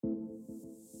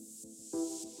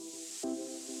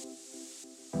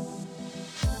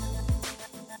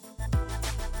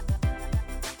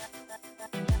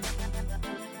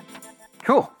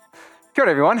Good,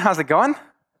 everyone. How's it going?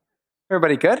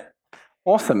 Everybody good?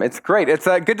 Awesome. It's great. It's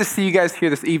good to see you guys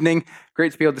here this evening.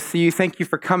 Great to be able to see you. Thank you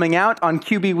for coming out on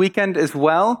QB weekend as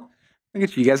well. Look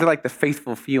at you. You guys are like the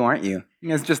faithful few, aren't you? You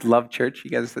guys just love church.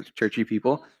 You guys are such churchy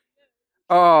people.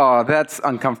 Oh, that's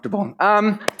uncomfortable.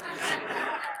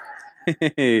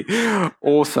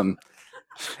 Awesome.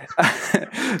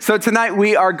 So tonight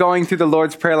we are going through the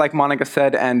Lord's Prayer, like Monica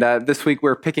said, and this week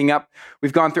we're picking up.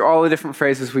 We've gone through all the different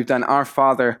phrases. We've done Our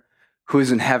Father who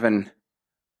is in heaven,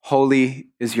 holy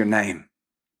is your name.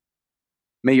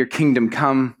 May your kingdom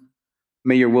come.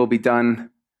 May your will be done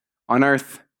on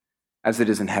earth as it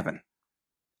is in heaven.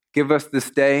 Give us this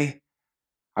day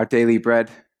our daily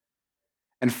bread,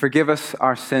 and forgive us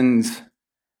our sins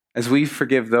as we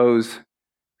forgive those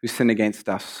who sin against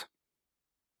us.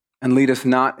 And lead us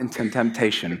not into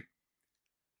temptation,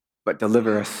 but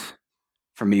deliver us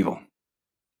from evil.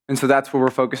 And so that's what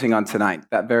we're focusing on tonight,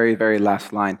 that very, very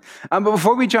last line. But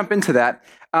before we jump into that,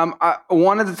 I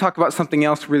wanted to talk about something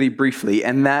else really briefly,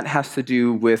 and that has to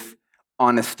do with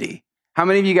honesty. How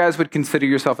many of you guys would consider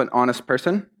yourself an honest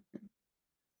person?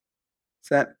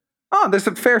 Oh, there's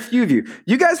a fair few of you.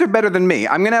 You guys are better than me.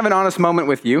 I'm going to have an honest moment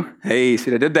with you. Hey,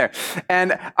 see what I did there?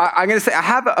 And I'm going to say I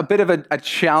have a bit of a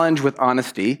challenge with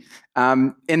honesty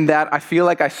in that I feel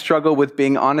like I struggle with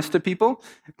being honest to people,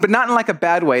 but not in like a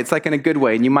bad way. It's like in a good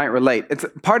way, and you might relate.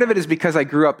 Part of it is because I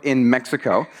grew up in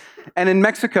Mexico. And in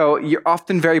Mexico, you're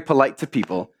often very polite to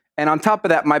people. And on top of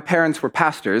that, my parents were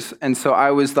pastors, and so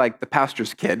I was like the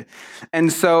pastor's kid.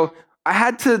 And so I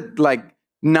had to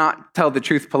not tell the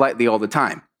truth politely all the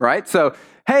time, right? So,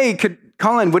 hey,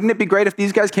 Colin, wouldn't it be great if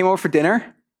these guys came over for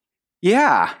dinner?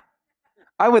 Yeah,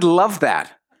 I would love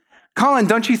that. Colin,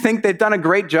 don't you think they've done a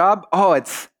great job? Oh,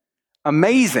 it's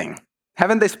amazing.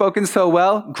 Haven't they spoken so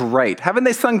well? Great. Haven't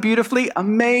they sung beautifully?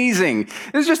 Amazing.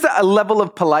 There's just a level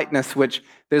of politeness which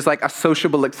there's like a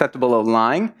sociable, acceptable of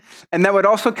lying. And that would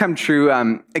also come true.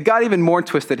 It got even more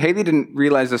twisted. Haley didn't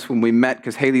realize this when we met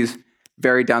because Haley's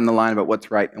very down the line about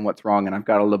what's right and what's wrong, and I've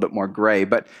got a little bit more gray.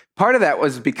 But part of that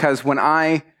was because when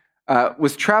I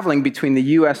was traveling between the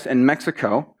U.S. and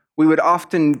Mexico, we would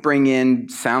often bring in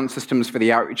sound systems for the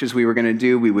outreaches we were going to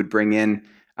do. We would bring in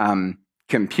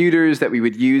computers that we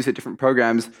would use at different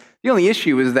programs. The only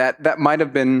issue is that might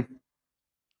have been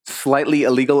slightly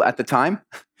illegal at the time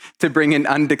to bring in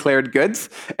undeclared goods.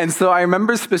 And so I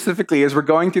remember specifically as we're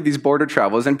going through these border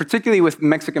travels, and particularly with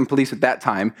Mexican police at that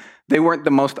time, they weren't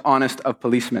the most honest of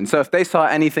policemen. So if they saw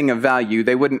anything of value,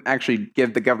 they wouldn't actually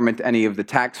give the government any of the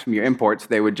tax from your imports.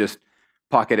 They would just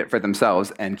pocket it for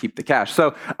themselves and keep the cash.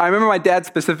 So I remember my dad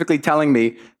specifically telling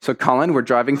me, so Colin, we're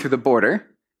driving through the border.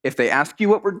 If they ask you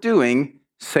what we're doing,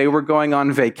 say we're going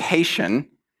on vacation.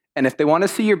 And if they want to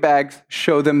see your bags,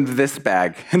 show them this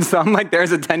bag. And so I'm like,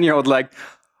 there's a 10-year-old like,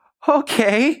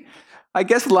 okay, I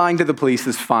guess lying to the police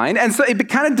is fine. And so it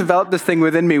kind of developed this thing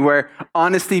within me where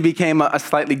honesty became a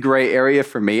slightly gray area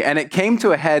for me. And it came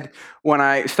to a head when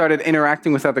I started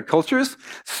interacting with other cultures,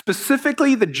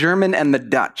 specifically the German and the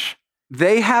Dutch.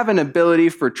 They have an ability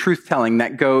for truth-telling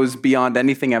that goes beyond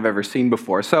anything I've ever seen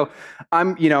before. So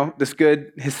I'm, this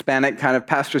good Hispanic kind of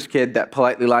pastor's kid that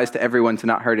politely lies to everyone to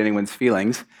not hurt anyone's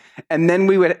feelings. And then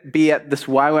we would be at this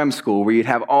YWAM school where you'd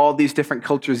have all these different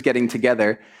cultures getting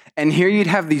together. And here you'd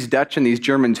have these Dutch and these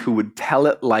Germans who would tell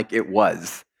it like it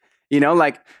was.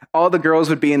 Like all the girls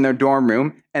would be in their dorm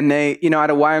room and they, at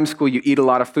a YWAM school, you eat a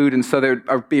lot of food. And so there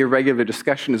would be a regular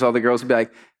discussion as all the girls would be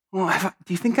like, well,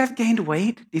 do you think I've gained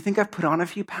weight? Do you think I've put on a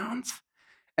few pounds?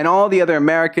 And all the other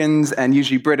Americans and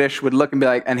usually British would look and be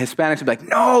like, and Hispanics would be like,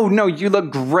 no, you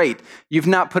look great. You've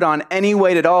not put on any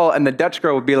weight at all. And the Dutch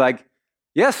girl would be like,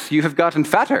 yes, you have gotten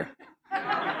fatter.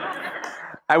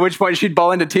 At which point she'd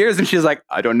ball into tears and she's like,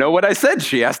 I don't know what I said.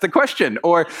 She asked the question.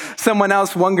 Or someone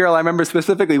else, one girl I remember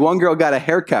specifically, one girl got a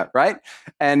haircut, right?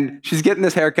 And she's getting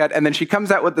this haircut and then she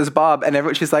comes out with this bob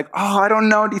and she's like, oh, I don't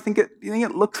know. Do you think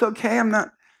it looks okay? I'm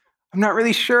not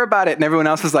really sure about it. And everyone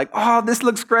else is like, oh, this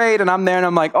looks great. And I'm there and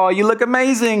I'm like, oh, you look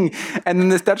amazing. And then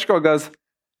this Dutch girl goes,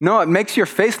 no, it makes your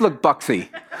face look boxy.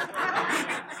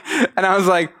 And I was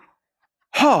like,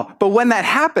 oh, but when that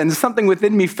happens, something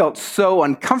within me felt so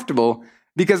uncomfortable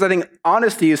because I think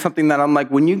honesty is something that I'm like,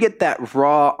 when you get that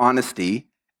raw honesty,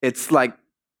 it's like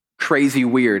crazy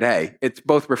weird, hey? It's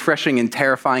both refreshing and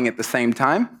terrifying at the same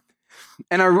time.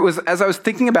 And as I was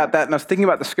thinking about that and I was thinking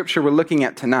about the scripture we're looking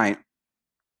at tonight,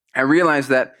 I realized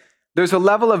that there's a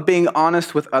level of being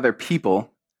honest with other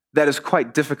people that is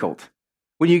quite difficult.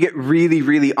 When you get really,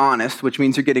 really honest, which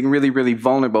means you're getting really, really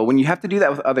vulnerable, when you have to do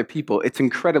that with other people, it's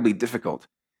incredibly difficult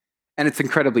and it's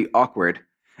incredibly awkward.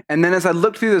 And then as I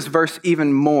looked through this verse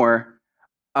even more,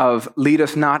 of lead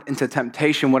us not into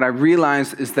temptation, what I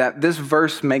realized is that this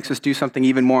verse makes us do something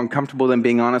even more uncomfortable than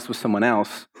being honest with someone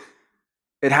else.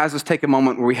 It has us take a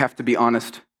moment where we have to be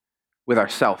honest with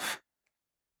ourselves.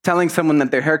 Telling someone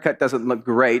that their haircut doesn't look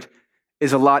great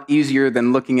is a lot easier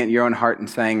than looking at your own heart and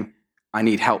saying, I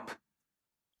need help,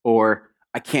 or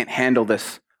I can't handle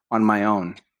this on my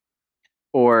own,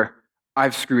 or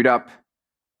I've screwed up,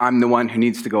 I'm the one who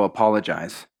needs to go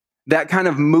apologize. That kind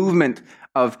of movement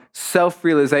of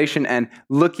self-realization and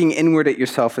looking inward at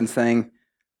yourself and saying,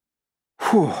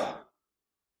 whew,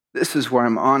 this is where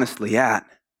I'm honestly at,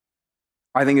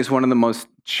 I think is one of the most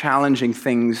challenging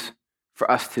things for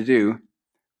us to do.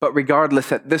 But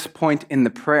regardless, at this point in the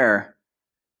prayer,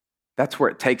 that's where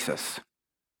it takes us.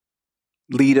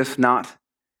 Lead us not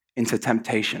into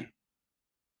temptation.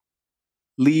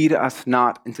 Lead us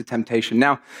not into temptation.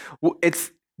 Now,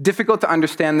 it's difficult to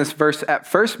understand this verse at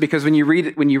first because when you read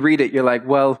it, you're like,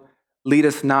 well, lead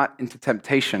us not into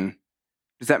temptation.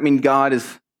 Does that mean God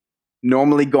is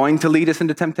normally going to lead us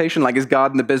into temptation? Like, is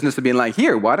God in the business of being like,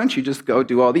 here, why don't you just go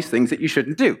do all these things that you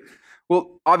shouldn't do?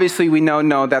 Well, obviously we know,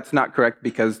 no, that's not correct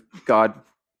because God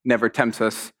never tempts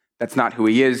us. That's not who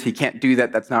he is. He can't do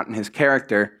that. That's not in his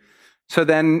character. So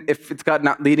then if it's God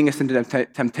not leading us into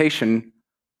temptation,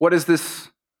 what does this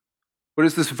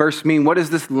verse mean? What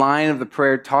does this line of the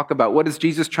prayer talk about? What is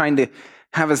Jesus trying to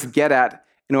have us get at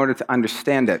in order to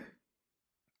understand it?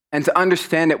 And to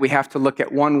understand it, we have to look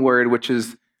at one word, which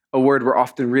is a word we're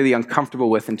often really uncomfortable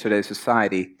with in today's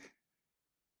society.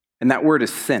 And that word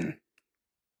is sin.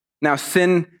 Now,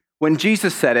 sin, when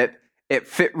Jesus said it, it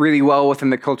fit really well within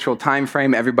the cultural time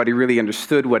frame. Everybody really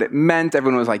understood what it meant.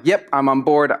 Everyone was like, yep, I'm on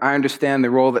board. I understand the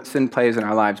role that sin plays in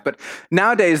our lives. But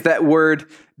nowadays, that word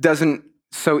doesn't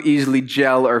so easily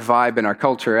gel or vibe in our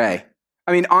culture, eh?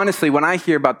 I mean, honestly, when I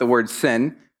hear about the word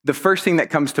sin, the first thing that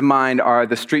comes to mind are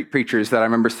the street preachers that I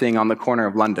remember seeing on the corner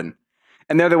of London.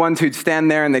 And they're the ones who'd stand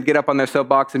there and they'd get up on their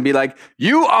soapbox and be like,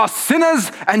 you are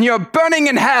sinners and you're burning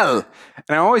in hell.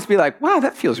 And I always be like, wow,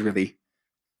 that feels really,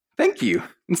 thank you.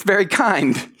 It's very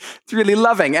kind. It's really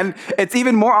loving. And it's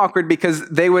even more awkward because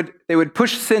they would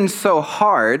push sin so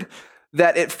hard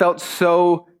that it felt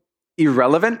so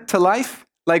irrelevant to life.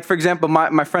 Like, for example,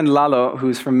 my friend Lalo,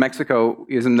 who's from Mexico,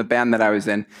 he was in the band that I was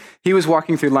in. He was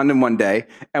walking through London one day,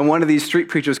 and one of these street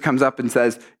preachers comes up and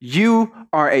says, you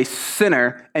are a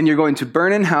sinner, and you're going to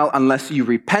burn in hell unless you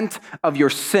repent of your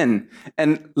sin.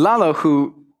 And Lalo,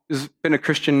 who has been a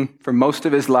Christian for most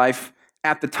of his life,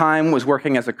 at the time was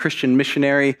working as a Christian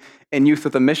missionary in Youth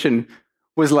with a Mission,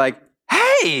 was like,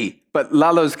 hey! But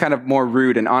Lalo's kind of more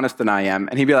rude and honest than I am,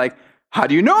 and he'd be like, how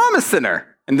do you know I'm a sinner?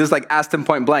 And just like asked him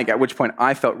point blank, at which point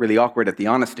I felt really awkward at the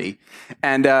honesty.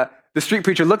 And the street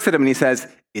preacher looks at him and he says,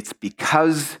 it's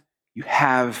because you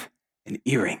have an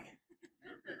earring.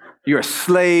 You're a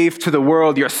slave to the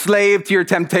world. You're a slave to your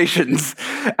temptations.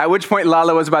 At which point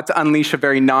Lalo was about to unleash a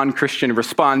very non-Christian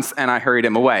response, and I hurried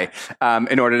him away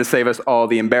in order to save us all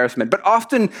the embarrassment. But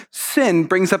often sin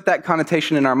brings up that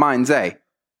connotation in our minds, eh?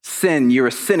 Sin, you're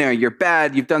a sinner, you're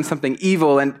bad, you've done something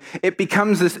evil, and it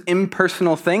becomes this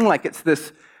impersonal thing, like it's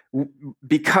this,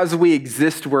 because we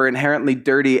exist, we're inherently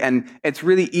dirty, and it's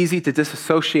really easy to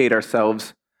disassociate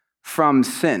ourselves from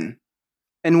sin.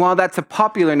 And while that's a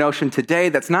popular notion today,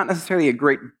 that's not necessarily a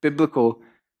great biblical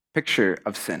picture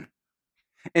of sin.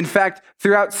 In fact,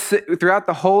 throughout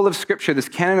the whole of Scripture, this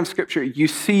canon of Scripture, you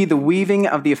see the weaving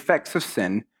of the effects of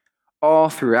sin all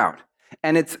throughout.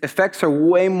 And its effects are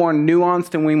way more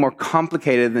nuanced and way more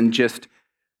complicated than just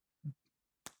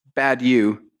bad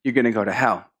you're going to go to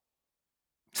hell.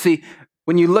 See,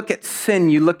 when you look at sin,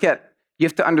 you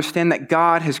have to understand that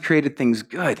God has created things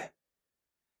good.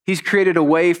 He's created a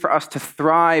way for us to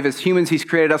thrive as humans. He's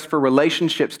created us for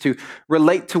relationships, to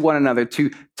relate to one another, to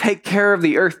take care of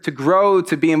the earth, to grow,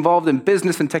 to be involved in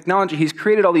business and technology. He's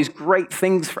created all these great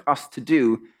things for us to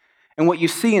do. And what you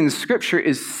see in Scripture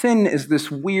is sin is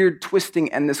this weird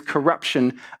twisting and this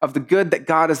corruption of the good that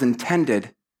God has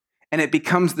intended. And it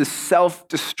becomes this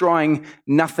self-destroying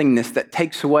nothingness that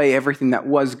takes away everything that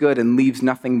was good and leaves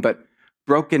nothing but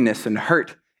brokenness and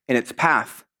hurt in its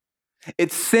path.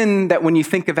 It's sin that when you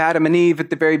think of Adam and Eve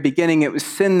at the very beginning, it was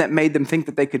sin that made them think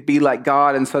that they could be like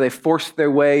God, and so they forced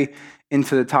their way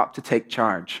into the top to take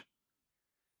charge.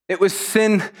 It was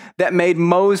sin that made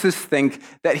Moses think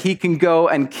that he can go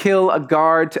and kill a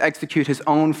guard to execute his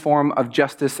own form of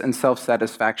justice and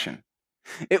self-satisfaction.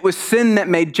 It was sin that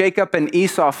made Jacob and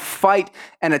Esau fight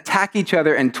and attack each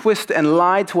other and twist and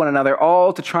lie to one another,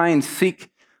 all to try and seek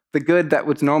the good that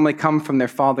would normally come from their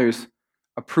father's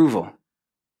approval.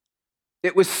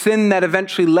 It was sin that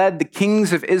eventually led the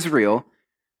kings of Israel,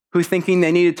 who thinking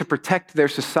they needed to protect their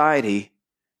society,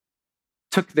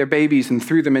 took their babies and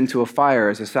threw them into a fire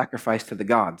as a sacrifice to the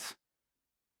gods.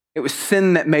 It was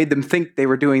sin that made them think they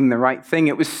were doing the right thing.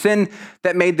 It was sin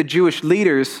that made the Jewish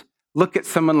leaders look at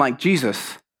someone like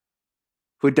Jesus,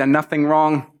 who had done nothing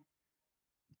wrong,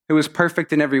 who was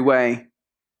perfect in every way.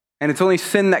 And it's only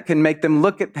sin that can make them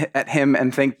look at him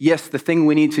and think, yes, the thing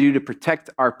we need to do to protect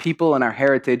our people and our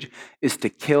heritage is to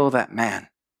kill that man.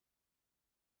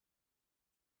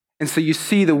 And so you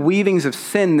see the weavings of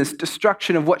sin, this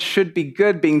destruction of what should be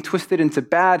good being twisted into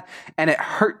bad, and it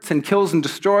hurts and kills and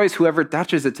destroys whoever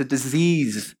touches it. It's a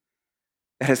disease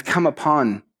that has come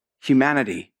upon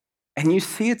humanity. And you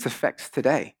see its effects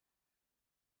today.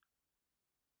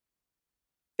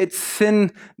 It's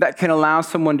sin that can allow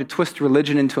someone to twist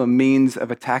religion into a means of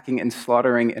attacking and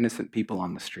slaughtering innocent people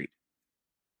on the street.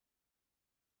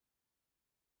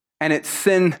 And it's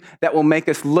sin that will make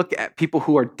us look at people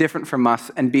who are different from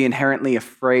us and be inherently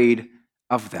afraid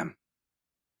of them.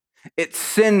 It's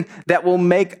sin that will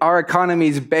make our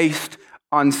economies based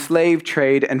on slave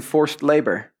trade and forced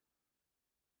labor.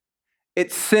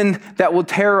 It's sin that will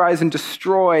terrorize and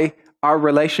destroy our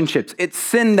relationships. It's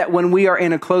sin that when we are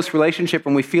in a close relationship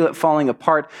and we feel it falling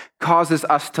apart, causes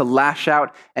us to lash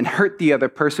out and hurt the other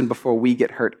person before we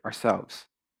get hurt ourselves.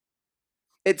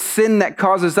 It's sin that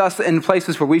causes us in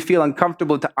places where we feel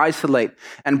uncomfortable to isolate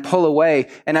and pull away.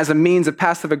 And as a means of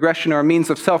passive aggression or a means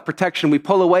of self-protection, we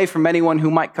pull away from anyone who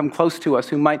might come close to us,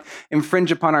 who might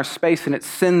infringe upon our space. And it's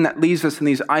sin that leaves us in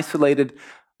these isolated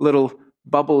little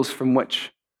bubbles from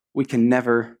which we can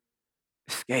never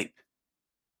escape.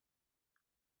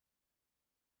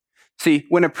 See,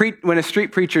 when a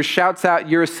street preacher shouts out,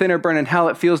 "You're a sinner, burn in hell,"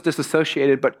 it feels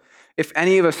disassociated. But if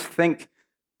any of us think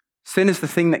sin is the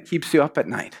thing that keeps you up at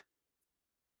night,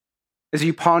 as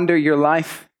you ponder your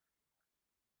life,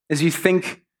 as you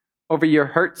think over your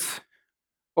hurts,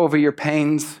 over your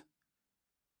pains,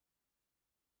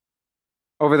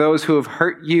 over those who have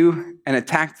hurt you and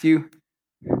attacked you,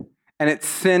 and it's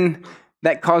sin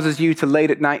that causes you to late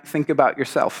at night think about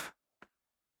yourself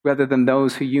rather than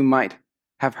those who you might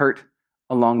have hurt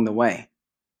along the way.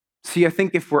 See, I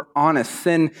think if we're honest,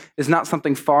 sin is not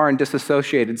something far and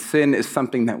disassociated. Sin is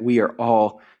something that we are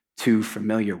all too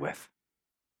familiar with.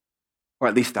 Or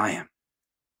at least I am.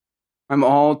 I'm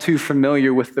all too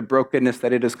familiar with the brokenness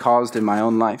that it has caused in my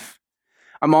own life.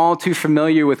 I'm all too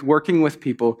familiar with working with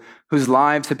people whose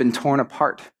lives have been torn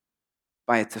apart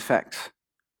by its effects.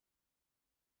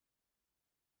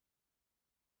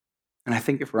 And I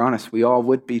think if we're honest, we all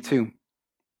would be too.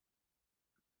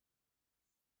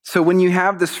 So when you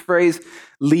have this phrase,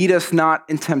 "lead us not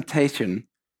in temptation,"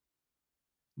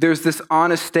 there's this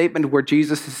honest statement where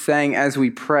Jesus is saying as we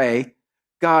pray,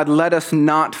 God, let us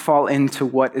not fall into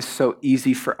what is so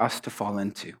easy for us to fall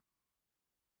into.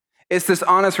 It's this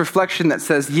honest reflection that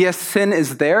says, yes, sin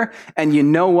is there, and you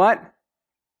know what?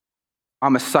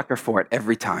 I'm a sucker for it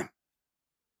every time.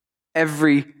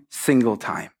 Every single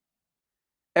time.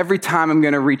 Every time I'm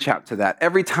going to reach out to that.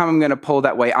 Every time I'm going to pull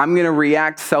that way. I'm going to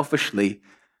react selfishly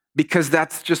because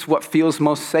that's just what feels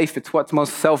most safe. It's what's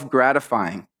most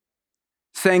self-gratifying.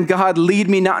 Saying, God, lead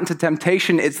me not into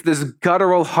temptation. It's this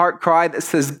guttural heart cry that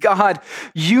says, God,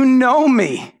 you know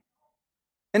me,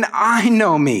 and I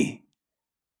know me.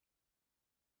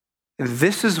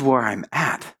 This is where I'm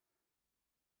at.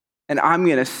 And I'm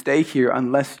going to stay here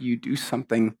unless you do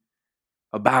something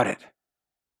about it.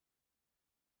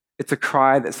 It's a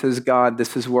cry that says, God,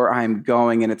 this is where I'm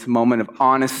going. And it's a moment of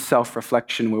honest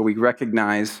self-reflection where we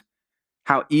recognize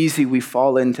how easy we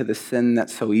fall into the sin that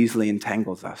so easily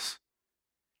entangles us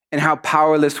and how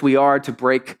powerless we are to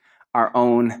break our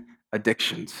own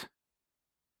addictions.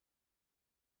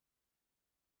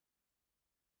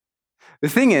 The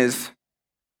thing is,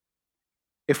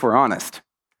 if we're honest,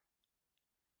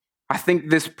 I think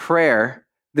this prayer,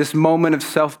 this moment of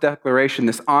self-declaration,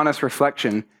 this honest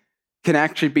reflection can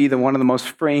actually be one of the most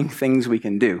freeing things we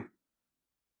can do.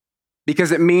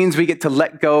 Because it means we get to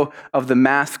let go of the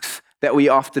masks that we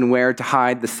often wear to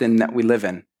hide the sin that we live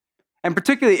in. And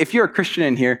particularly if you're a Christian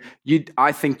in here,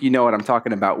 I think you know what I'm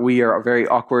talking about. We are very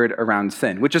awkward around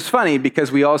sin, which is funny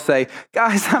because we all say,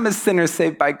 guys, I'm a sinner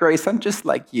saved by grace. I'm just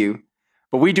like you.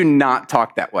 But we do not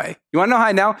talk that way. You want to know how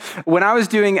I know? When I was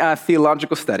doing a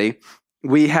theological study,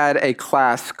 we had a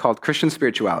class called Christian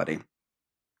Spirituality.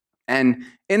 And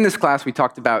in this class, we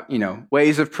talked about,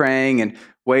 ways of praying and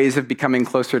ways of becoming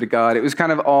closer to God. It was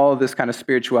kind of all this kind of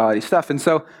spirituality stuff. And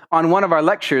so on one of our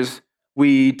lectures,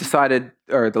 we decided,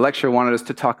 or the lecturer wanted us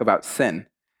to talk about sin.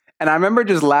 And I remember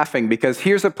just laughing because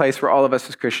here's a place where all of us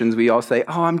as Christians, we all say,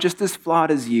 oh, I'm just as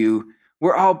flawed as you.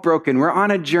 We're all broken. We're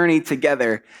on a journey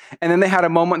together. And then they had a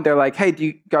moment, they're like, hey, do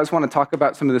you guys want to talk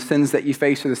about some of the sins that you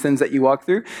face or the sins that you walk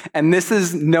through? And this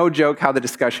is no joke how the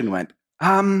discussion went.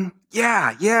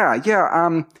 Yeah.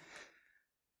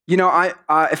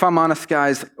 If I'm honest,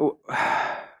 guys,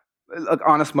 look,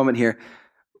 honest moment here.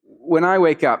 When I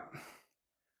wake up,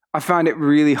 I find it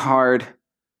really hard,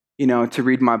 to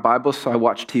read my Bible, so I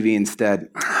watch TV instead.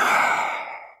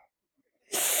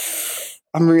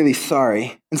 I'm really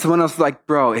sorry. And someone else was like,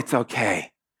 bro, it's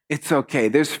okay. It's okay.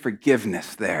 There's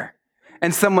forgiveness there.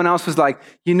 And someone else was like,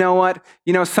 you know what?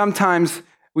 Sometimes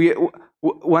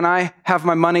when I have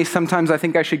my money, sometimes I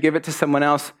think I should give it to someone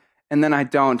else, and then I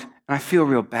don't, and I feel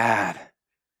real bad.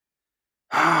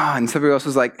 And somebody else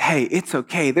was like, hey, it's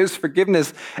okay. There's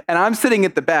forgiveness. And I'm sitting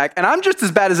at the back, and I'm just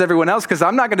as bad as everyone else because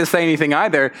I'm not going to say anything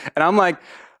either. And I'm like,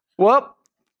 well,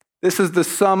 this is the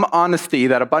sum honesty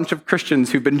that a bunch of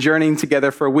Christians who've been journeying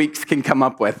together for weeks can come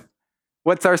up with.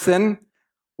 What's our sin?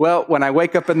 Well, when I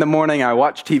wake up in the morning, I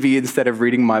watch TV instead of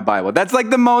reading my Bible. That's like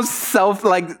the most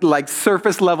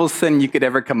surface level sin you could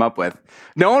ever come up with.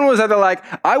 No one was ever like,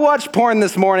 I watched porn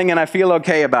this morning and I feel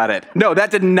okay about it. No,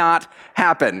 that did not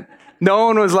happen. No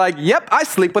one was like, yep, I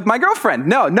sleep with my girlfriend.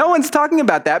 No one's talking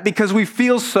about that because we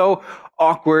feel so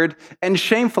awkward and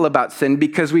shameful about sin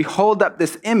because we hold up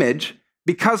this image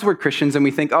because we're Christians and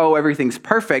we think, oh, everything's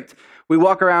perfect. We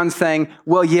walk around saying,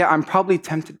 well, yeah, I'm probably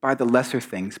tempted by the lesser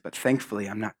things, but thankfully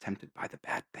I'm not tempted by the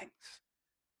bad things.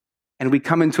 And we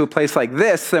come into a place like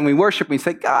this and we worship and we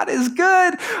say, God is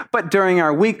good. But during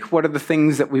our week, what are the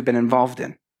things that we've been involved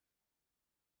in?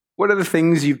 What are the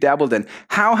things you've dabbled in?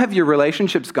 How have your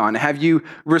relationships gone? Have you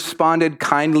responded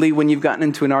kindly when you've gotten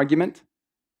into an argument?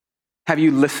 Have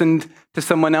you listened to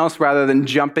someone else rather than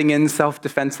jumping in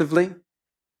self-defensively?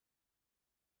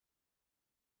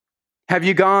 Have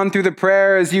you gone through the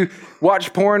prayer as you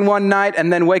watch porn one night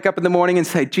and then wake up in the morning and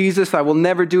say, Jesus, I will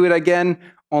never do it again,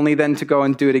 only then to go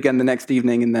and do it again the next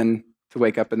evening and then to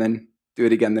wake up and then do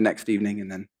it again the next evening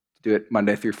and then to do it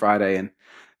Monday through Friday and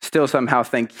still somehow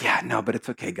think, yeah, no, but it's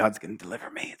okay. God's going to deliver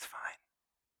me. It's fine.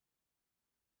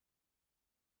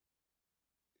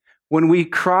 When we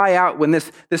cry out, when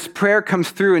this prayer comes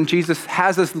through and Jesus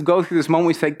has us go through this moment,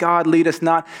 we say, God, lead us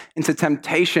not into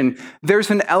temptation. There's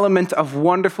an element of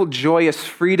wonderful, joyous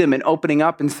freedom in opening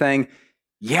up and saying,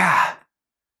 yeah,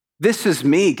 this is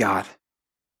me, God.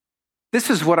 This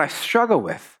is what I struggle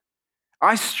with.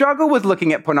 I struggle with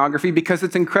looking at pornography because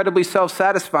it's incredibly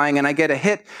self-satisfying and I get a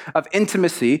hit of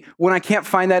intimacy when I can't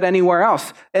find that anywhere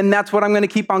else. And that's what I'm going to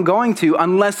keep on going to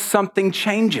unless something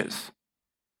changes.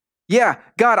 Yeah,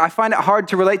 God, I find it hard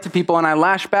to relate to people and I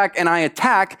lash back and I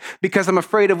attack because I'm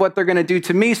afraid of what they're going to do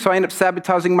to me, so I end up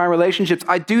sabotaging my relationships.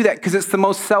 I do that because it's the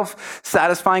most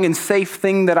self-satisfying and safe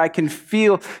thing that I can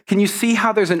feel. Can you see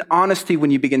how there's an honesty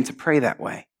when you begin to pray that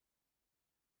way?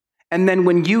 And then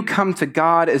when you come to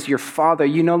God as your Father,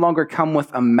 you no longer come with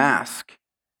a mask.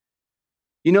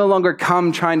 You no longer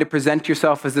come trying to present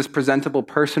yourself as this presentable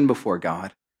person before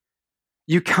God.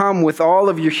 You come with all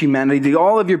of your humanity,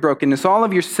 all of your brokenness, all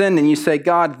of your sin, and you say,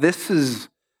 God, this is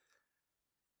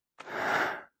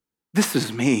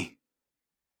me.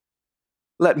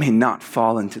 Let me not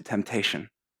fall into temptation.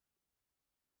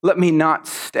 Let me not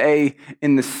stay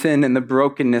in the sin and the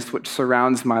brokenness which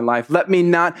surrounds my life. Let me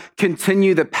not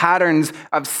continue the patterns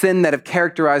of sin that have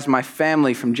characterized my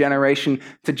family from generation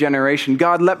to generation.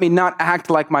 God, let me not act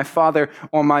like my father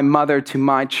or my mother to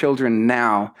my children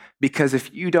now, because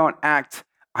if you don't act,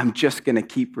 I'm just going to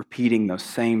keep repeating those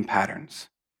same patterns.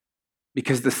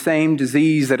 Because the same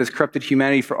disease that has corrupted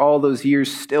humanity for all those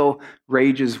years still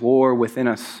rages war within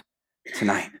us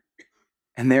tonight.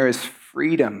 And there is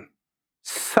freedom.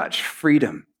 Such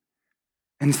freedom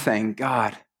in saying,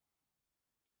 God,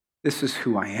 this is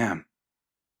who I am.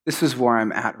 This is where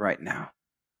I'm at right now.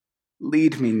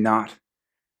 Lead me not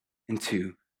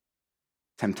into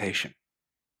temptation.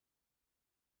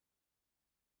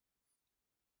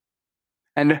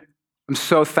 And I'm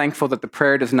so thankful that the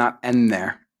prayer does not end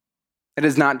there. It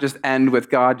does not just end with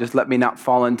God, just let me not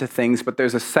fall into things, but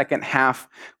there's a second half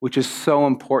which is so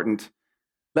important.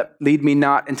 Lead me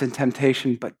not into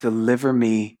temptation, but deliver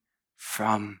me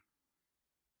from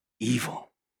evil.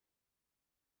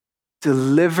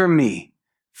 Deliver me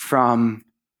from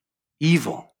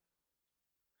evil.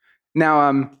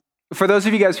 Now, for those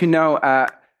of you guys who know,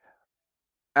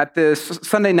 at the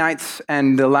Sunday nights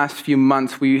and the last few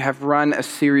months, we have run a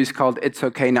series called It's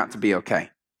Okay Not to Be Okay.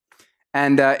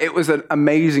 And it was an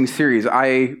amazing series.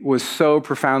 I was so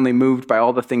profoundly moved by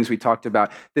all the things we talked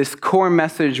about. This core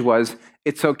message was,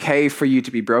 it's okay for you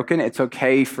to be broken. It's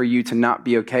okay for you to not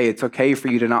be okay. It's okay for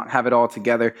you to not have it all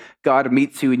together. God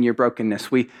meets you in your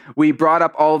brokenness. We brought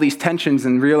up all these tensions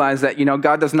and realized that,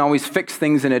 God doesn't always fix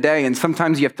things in a day. And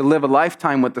sometimes you have to live a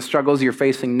lifetime with the struggles you're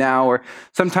facing now. Or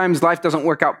sometimes life doesn't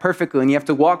work out perfectly and you have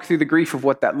to walk through the grief of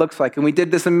what that looks like. And we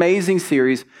did this amazing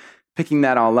series picking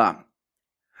that all up.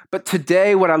 But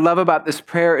today, what I love about this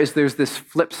prayer is there's this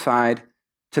flip side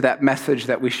to that message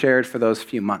that we shared for those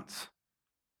few months.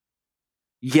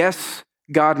 Yes,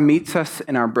 God meets us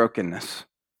in our brokenness.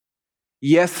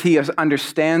 Yes, he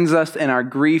understands us in our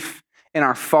grief, in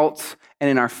our faults, and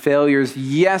in our failures.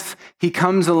 Yes, he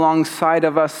comes alongside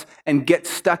of us and gets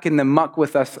stuck in the muck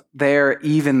with us there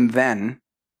even then.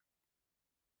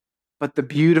 But the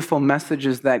beautiful message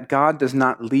is that God does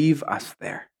not leave us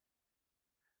there.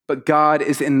 But God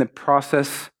is in the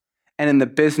process and in the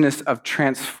business of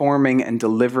transforming and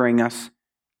delivering us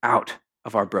out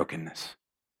of our brokenness.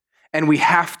 And we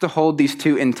have to hold these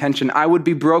two in tension. I would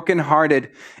be brokenhearted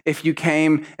if you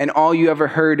came and all you ever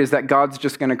heard is that God's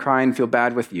just going to cry and feel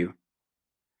bad with you.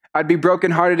 I'd be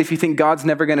brokenhearted if you think God's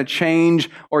never going to change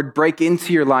or break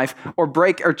into your life or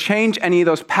break or change any of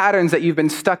those patterns that you've been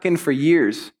stuck in for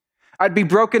years. I'd be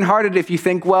brokenhearted if you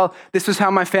think, well, this is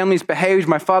how my family's behaved.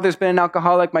 My father's been an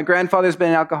alcoholic. My grandfather's been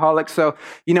an alcoholic. So,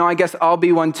 I guess I'll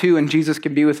be one too, and Jesus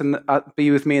can be with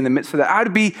me in the midst of that.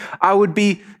 I would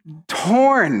be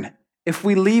torn if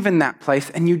we leave in that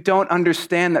place and you don't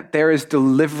understand that there is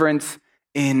deliverance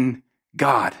in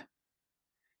God.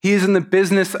 He is in the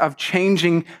business of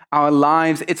changing our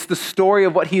lives. It's the story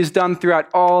of what he has done throughout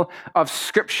all of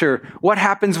Scripture. What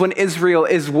happens when Israel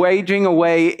is waging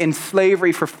away in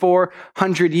slavery for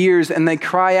 400 years and they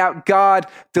cry out, God,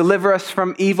 deliver us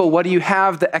from evil. What do you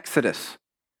have? The Exodus.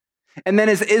 And then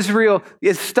as Israel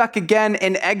is stuck again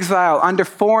in exile under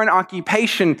foreign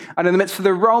occupation, under the midst of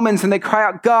the Romans, and they cry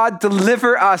out, God,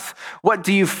 deliver us. What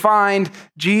do you find?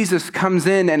 Jesus comes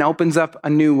in and opens up a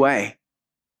new way.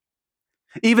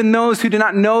 Even those who do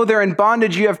not know they're in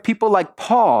bondage, you have people like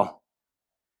Paul,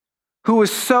 who was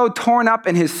so torn up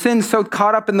in his sin, so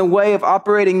caught up in the way of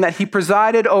operating that he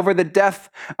presided over the death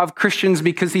of Christians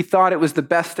because he thought it was the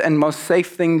best and most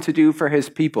safe thing to do for his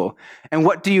people. And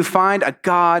what do you find? A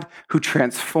God who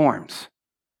transforms.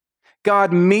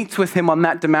 God meets with him on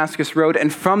that Damascus road,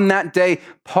 and from that day,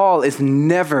 Paul is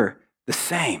never the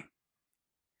same.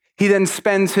 He then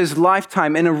spends his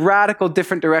lifetime in a radical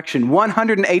different direction,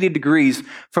 180 degrees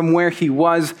from where he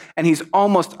was, and he's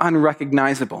almost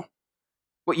unrecognizable.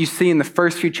 What you see in the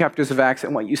first few chapters of Acts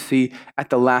and what you see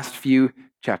at the last few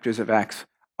chapters of Acts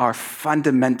are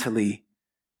fundamentally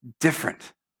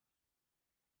different.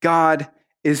 God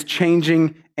is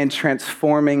changing and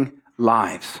transforming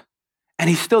lives, and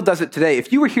he still does it today.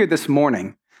 If you were here this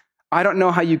morning, I don't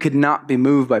know how you could not be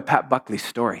moved by Pat Buckley's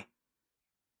story.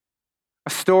 A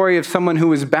story of someone who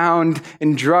was bound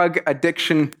in drug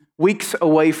addiction, weeks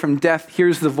away from death,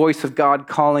 hears the voice of God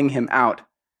calling him out,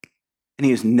 and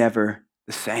he is never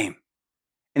the same.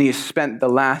 And he has spent the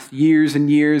last years and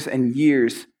years and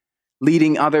years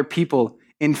leading other people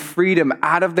in freedom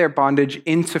out of their bondage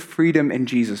into freedom in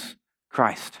Jesus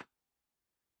Christ.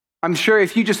 I'm sure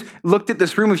if you just looked at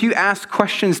this room, if you asked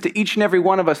questions to each and every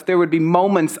one of us, there would be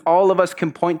moments all of us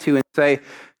can point to and say,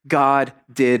 God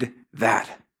did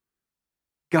that.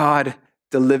 God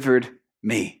delivered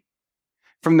me.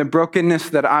 From the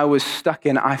brokenness that I was stuck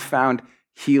in, I found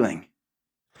healing.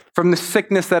 From the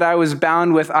sickness that I was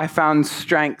bound with, I found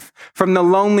strength. From the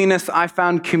loneliness, I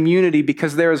found community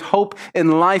because there is hope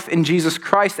in life in Jesus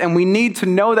Christ. And we need to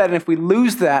know that. And if we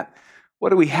lose that,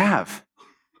 what do we have?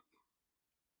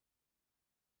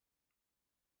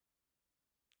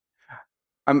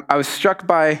 I was struck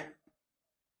by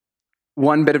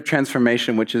one bit of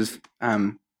transformation, which is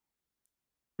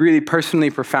really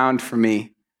personally profound for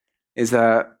me, is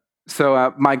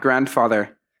my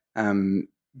grandfather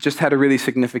just had a really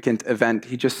significant event.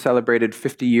 He just celebrated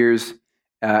 50 years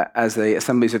as a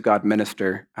Assemblies of God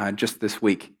minister just this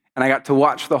week. And I got to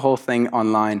watch the whole thing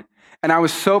online. And I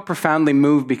was so profoundly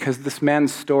moved because this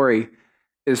man's story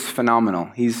is phenomenal.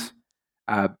 He's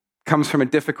comes from a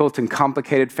difficult and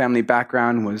complicated family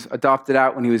background, was adopted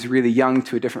out when he was really young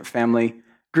to a different family,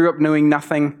 grew up knowing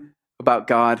nothing about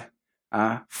God,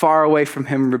 far away from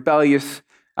him, rebellious,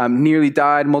 nearly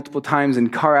died multiple times in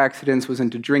car accidents, was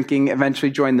into drinking,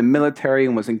 eventually joined the military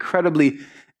and was incredibly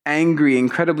angry,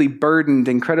 incredibly burdened,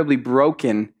 incredibly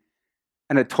broken,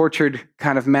 and a tortured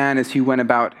kind of man as he went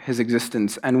about his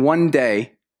existence. And one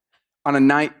day, on a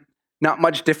night not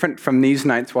much different from these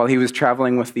nights while he was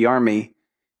traveling with the army,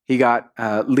 he got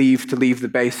leave to leave the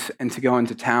base and to go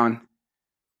into town.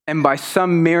 And by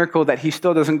some miracle that he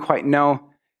still doesn't quite know,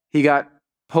 he got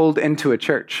pulled into a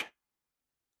church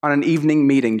on an evening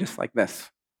meeting just like this.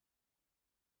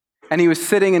 And he was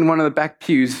sitting in one of the back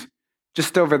pews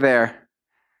just over there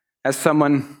as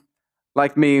someone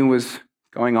like me was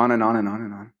going on and on and on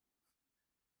and on.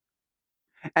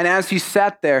 And as he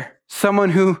sat there,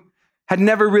 someone who had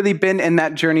never really been in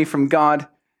that journey from God,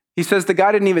 he says the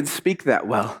guy didn't even speak that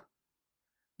well.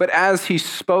 But as he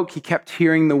spoke, he kept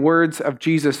hearing the words of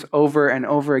Jesus over and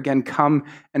over again, "Come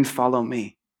and follow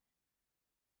me."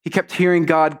 He kept hearing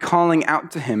God calling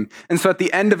out to him. And so at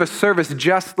the end of a service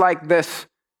just like this,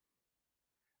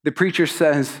 the preacher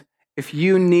says, if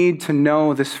you need to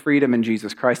know this freedom in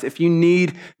Jesus Christ, if you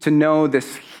need to know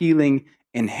this healing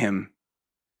in him,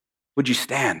 would you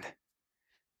stand?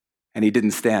 And he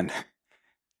didn't stand.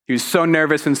 He was so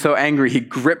nervous and so angry, he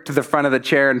gripped the front of the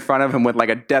chair in front of him with like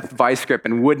a death vice grip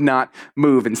and would not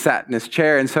move and sat in his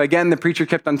chair. And so again, the preacher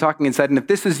kept on talking and said, and if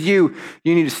this is you,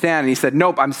 you need to stand. And he said,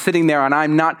 nope, I'm sitting there and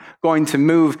I'm not going to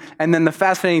move. And then the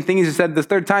fascinating thing is he said the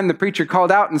third time the preacher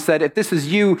called out and said, if this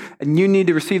is you and you need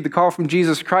to receive the call from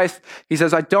Jesus Christ, he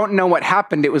says, I don't know what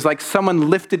happened. It was like someone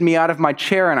lifted me out of my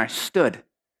chair and I stood. And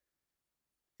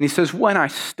he says, when I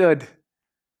stood,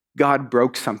 God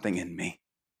broke something in me.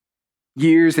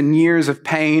 Years and years of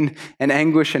pain and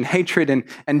anguish and hatred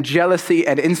and jealousy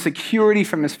and insecurity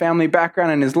from his family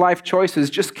background and his life choices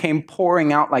just came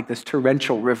pouring out like this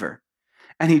torrential river.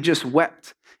 And he just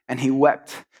wept and he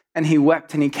wept and he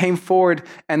wept and he came forward,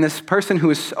 and this person who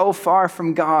was so far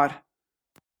from God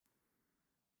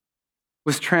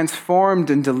was transformed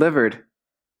and delivered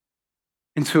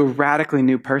into a radically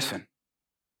new person.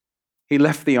 He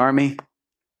left the army,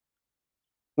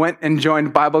 went and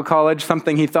joined Bible college,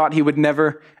 something he thought he would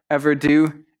never, ever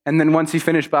do. And then once he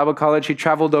finished Bible college, he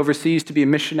traveled overseas to be a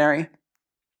missionary.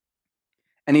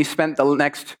 And he spent the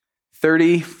next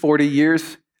 30, 40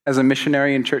 years as a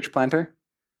missionary and church planter,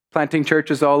 planting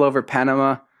churches all over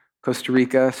Panama, Costa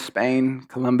Rica, Spain,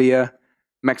 Colombia,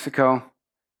 Mexico.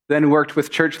 Then worked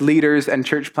with church leaders and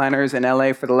church planners in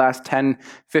LA for the last 10,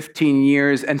 15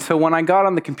 years. And so when I got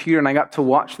on the computer and I got to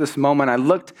watch this moment, I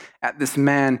looked at this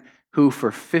man who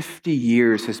for 50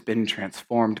 years has been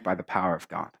transformed by the power of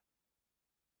God.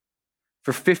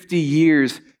 For 50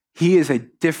 years, he is a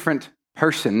different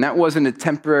person. That wasn't a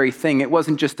temporary thing. It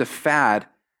wasn't just a fad.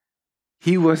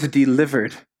 He was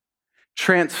delivered,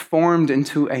 transformed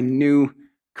into a new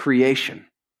creation.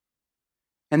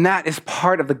 And that is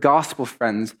part of the gospel,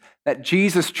 friends, that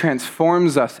Jesus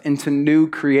transforms us into new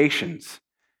creations.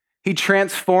 He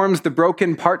transforms the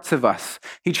broken parts of us.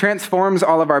 He transforms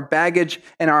all of our baggage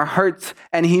and our hurts,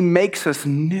 and he makes us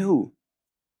new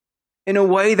in a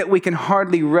way that we can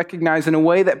hardly recognize, in a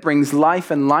way that brings life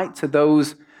and light to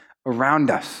those around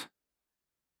us.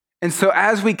 And so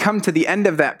as we come to the end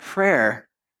of that prayer,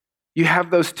 you have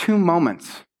those two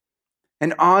moments,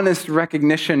 an honest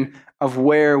recognition of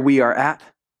where we are at,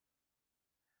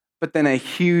 but then a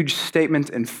huge statement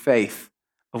in faith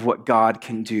of what God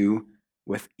can do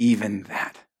with even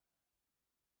that.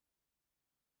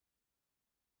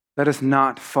 Let us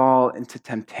not fall into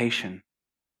temptation,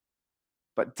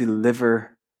 but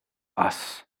deliver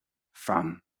us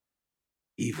from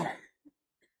evil.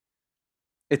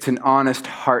 It's an honest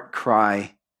heart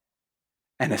cry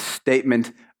and a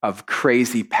statement of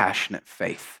crazy, passionate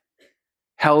faith,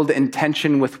 held in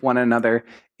tension with one another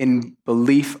in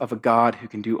belief of a God who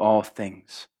can do all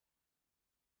things.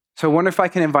 So I wonder if I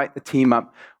can invite the team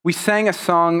up. We sang a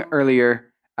song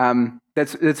earlier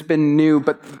that's been new,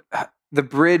 but the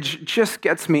bridge just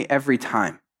gets me every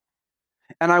time.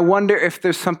 And I wonder if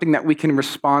there's something that we can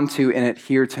respond to in it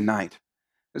here tonight.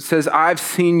 It says, I've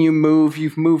seen you move,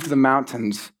 you've moved the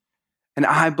mountains, and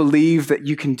I believe that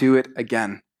you can do it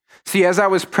again. See, as I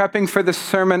was prepping for this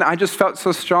sermon, I just felt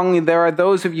so strongly there are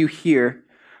those of you here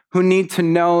who need to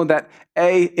know that,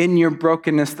 in your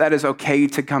brokenness, that is okay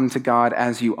to come to God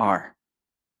as you are.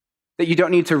 That you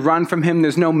don't need to run from him.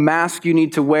 There's no mask you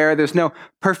need to wear. There's no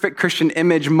perfect Christian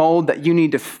image mold that you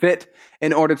need to fit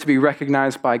in order to be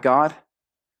recognized by God.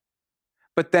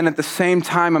 But then at the same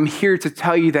time, I'm here to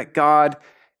tell you that God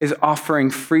is offering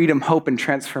freedom, hope, and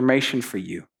transformation for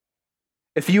you.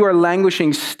 If you are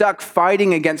languishing, stuck,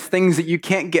 fighting against things that you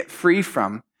can't get free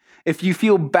from, if you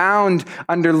feel bound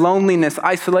under loneliness,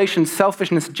 isolation,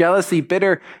 selfishness, jealousy,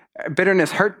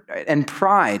 bitterness, hurt, and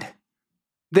pride,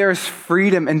 there's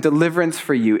freedom and deliverance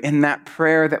for you in that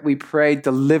prayer that we pray,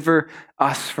 deliver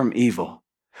us from evil.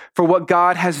 For what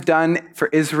God has done for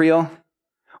Israel,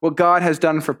 what God has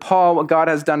done for Paul, what God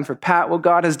has done for Pat, what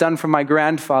God has done for my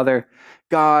grandfather,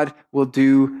 God will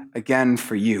do again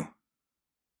for you.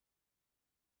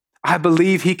 I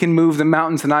believe he can move the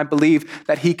mountains, and I believe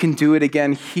that he can do it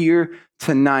again here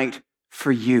tonight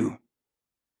for you.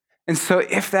 And so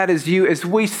if that is you, as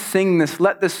we sing this,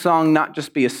 let this song not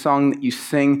just be a song that you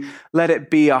sing, let it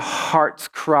be a heart's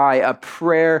cry, a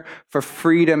prayer for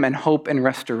freedom and hope and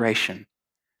restoration,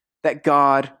 that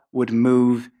God would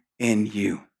move in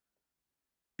you.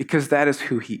 Because that is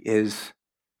who he is,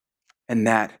 and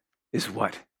that is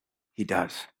what he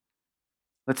does.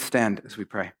 Let's stand as we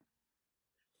pray.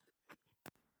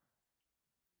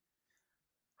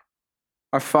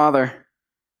 Our Father,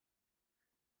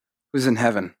 who's in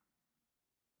heaven,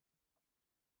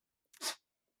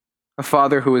 a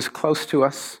Father who is close to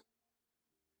us,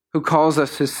 who calls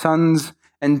us his sons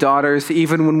and daughters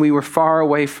even when we were far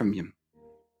away from him.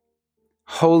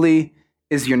 Holy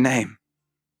is your name.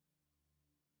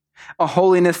 A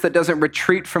holiness that doesn't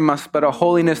retreat from us, but a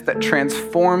holiness that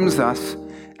transforms us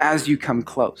as you come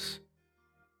close.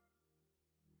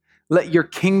 Let your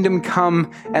kingdom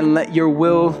come and let your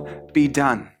will be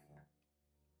done.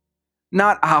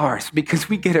 Not ours, because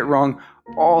we get it wrong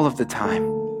all of the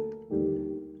time.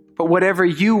 But whatever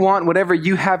you want, whatever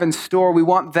you have in store, we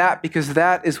want that because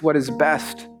that is what is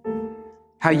best.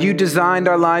 How you designed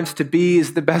our lives to be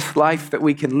is the best life that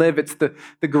we can live. It's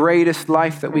the greatest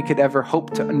life that we could ever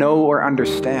hope to know or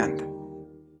understand.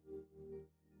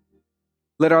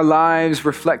 Let our lives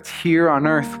reflect here on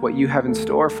earth what you have in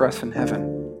store for us in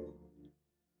heaven.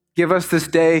 Give us this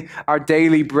day our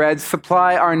daily bread.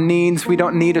 Supply our needs. We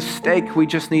don't need a steak. We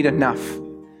just need enough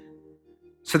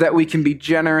so that we can be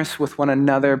generous with one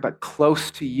another, but close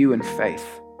to you in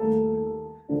faith.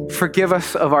 Forgive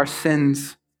us of our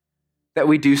sins that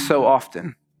we do so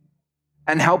often,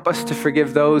 and help us to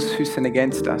forgive those who sin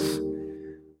against us,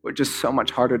 which is so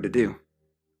much harder to do.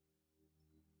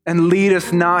 And lead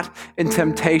us not in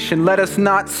temptation. Let us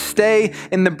not stay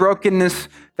in the brokenness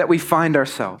that we find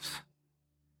ourselves.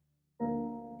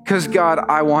 Because God,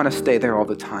 I want to stay there all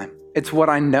the time. It's what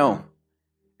I know.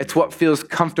 It's what feels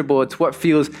comfortable. It's what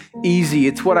feels easy.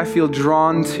 It's what I feel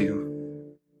drawn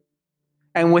to.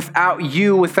 And without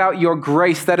you, without your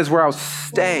grace, that is where I'll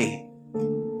stay.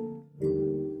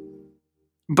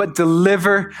 But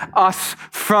deliver us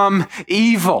from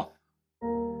evil.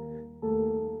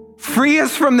 Free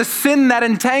us from the sin that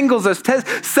entangles us.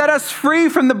 Set us free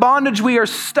from the bondage we are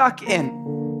stuck in.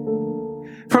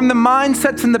 From the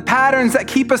mindsets and the patterns that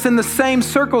keep us in the same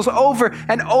circles over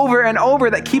and over and over,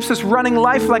 that keeps us running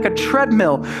life like a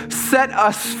treadmill. Set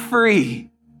us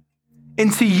free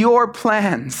into your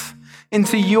plans,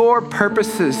 into your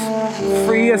purposes.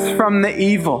 Free us from the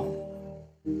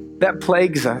evil that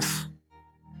plagues us.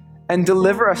 And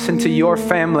deliver us into your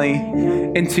family,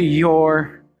 into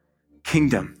your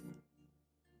kingdom.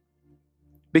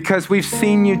 Because we've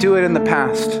seen you do it in the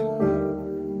past.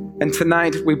 And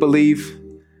tonight we believe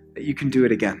that you can do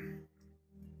it again.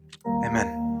 Amen.